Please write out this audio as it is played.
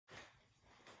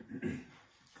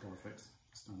Colour fix,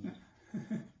 standard.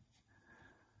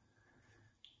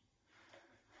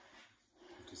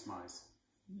 50 smiles.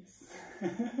 Yes.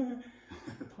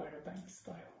 Tyra Banks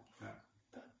style. Yeah.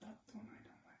 That one I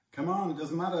don't like. Come on, it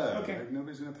doesn't matter. Okay. Like,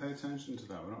 nobody's going to pay attention to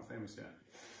that. We're not famous yet.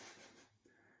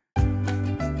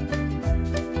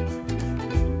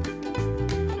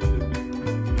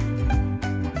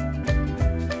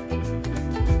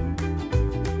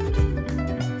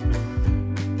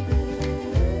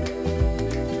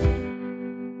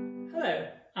 Hello,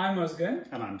 I'm Özgün.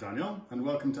 And I'm Daniel, and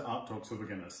welcome to Art Talks for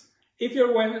Beginners. If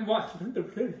you're wondering what...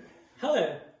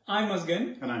 Hello, I'm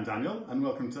Özgün. And I'm Daniel, and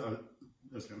welcome to...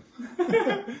 Özgün.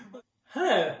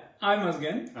 Hello, I'm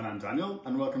Özgün. And I'm Daniel,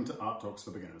 and welcome to Art Talks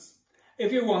for Beginners.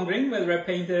 If you're wondering whether a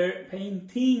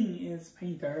painting is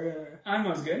painter, I'm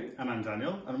Özgün. And I'm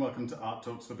Daniel, and welcome to Art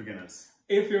Talks for Beginners.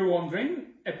 If you're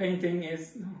wondering, a painting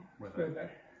is... Weather.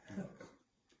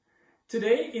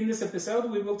 Today, in this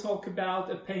episode, we will talk about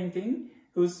a painting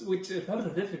Oh, I'm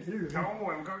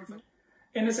going to...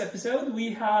 In this episode,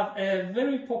 we have a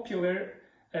very popular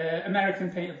American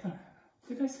painter.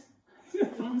 Did I say?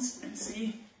 Once and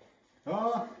see.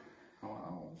 Oh,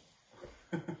 wow.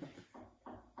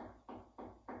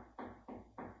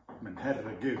 Men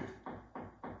herregud.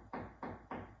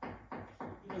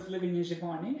 He was living in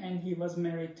Giovanni and he was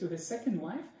married to his second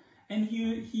wife. And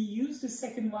he used his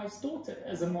second wife's daughter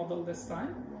as a model this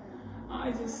time.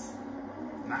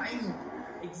 Nine.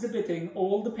 Exhibiting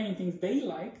all the paintings they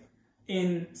liked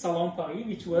in Salon Paris,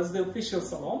 which was the official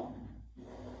salon.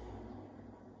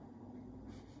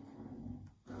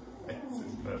 This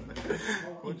is perfect.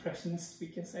 Impressionists, we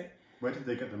can say. Where did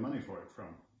they get the money for it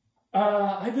from?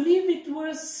 I believe it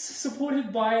was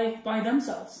supported by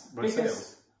themselves. By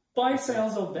sales? By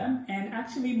sales of them. And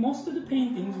actually most of the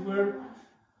paintings were...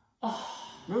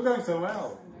 We're going so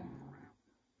well.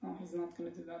 No, he's not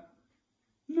going to do that.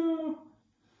 No.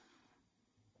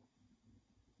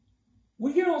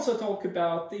 We can also talk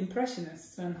about the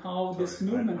Impressionists and how this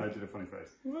movement... I did a funny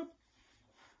face. What?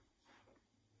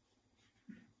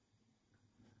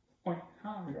 Wait,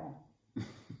 how are we wrong?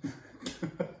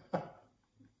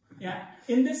 Yeah,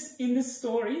 in this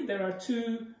story there are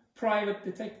two private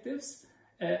detectives,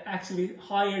 actually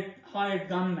hired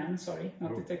gunmen, sorry,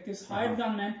 not detectives, hired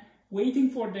gunmen waiting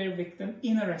for their victim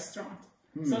in a restaurant.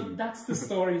 So that's the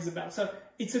story is about. So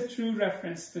it's a true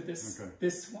reference to this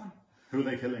this one. Who are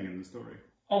they killing in the story?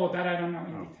 Oh, that I don't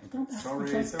know. Okay.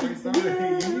 Sorry.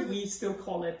 We still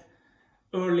call it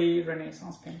early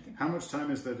Renaissance painting. How much time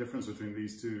is there difference between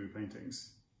these two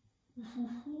paintings?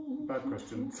 Bad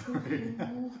question, sorry.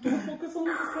 Don't focus on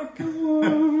the second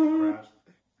one.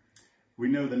 We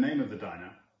know the name of the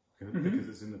diner because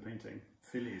it's in the painting.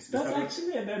 Phillies. That's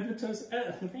actually an advertised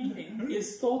painting.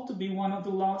 It's thought to be one of the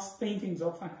last paintings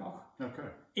of Van Gogh. Okay.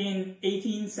 In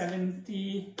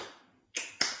 1870,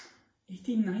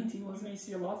 1890 was I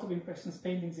see a lot of Impressionist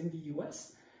paintings in the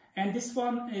US. And this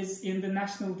one is in the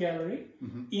National Gallery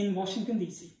in Washington,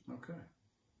 D.C. Okay.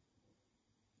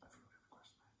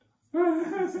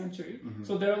 Century.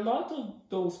 So there are a lot of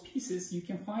those pieces you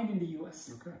can find in the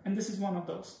US. Okay. And this is one of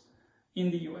those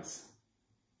in the US.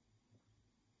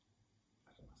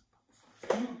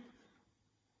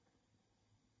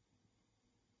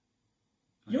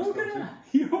 You're gonna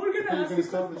ask me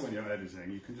something when you're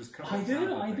editing. You can just cut. I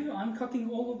do. I'm cutting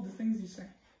all of the things you say.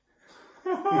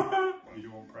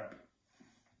 You won't prep.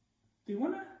 Do you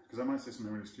wanna? Because I might say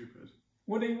something really stupid.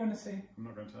 What do you want to say? I'm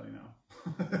not going to tell you now.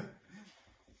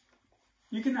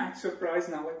 You can act surprised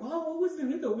now, like, well, what was the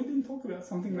riddle? We didn't talk about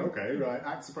something like okay, right,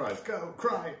 act surprised, go,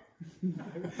 cry! No.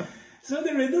 So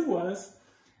the riddle was,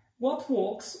 what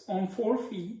walks on 4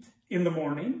 feet in the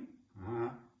morning,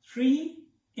 3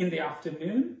 in the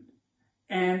afternoon,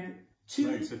 and 2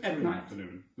 no, you said 2 at in the night.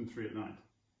 Afternoon and 3 at night.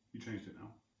 You changed it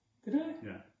now. Did I?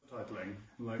 Yeah, titling,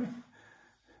 like...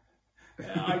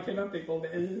 I cannot take all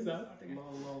the edges out.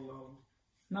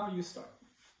 Now you start.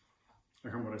 I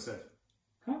can't remember what I said.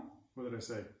 Huh? What did I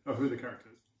say? Oh, who are the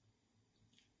characters?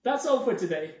 That's all for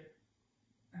today.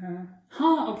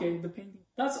 Okay, the painting.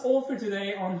 That's all for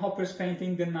today on Hopper's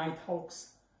painting, The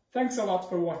Nighthawks. Thanks a lot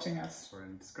for watching us. Sorry,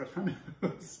 I scratched my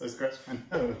nose. I scratched my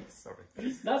nose, sorry.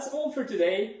 That's all for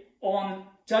today on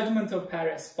Judgement of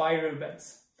Paris by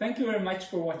Rubens. Thank you very much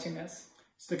for watching us.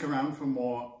 Stick around for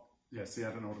more... Yeah, see, I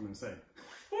don't know what I'm going to say.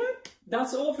 What?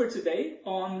 That's all for today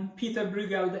on Pieter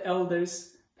Brueghel the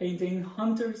Elder's painting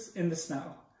Hunters in the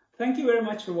Snow. Thank you very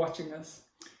much for watching us.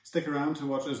 Stick around to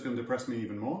watch us going to depress me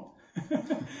even more.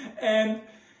 And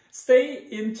stay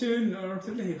in tune. I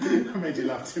made you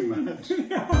laugh too much.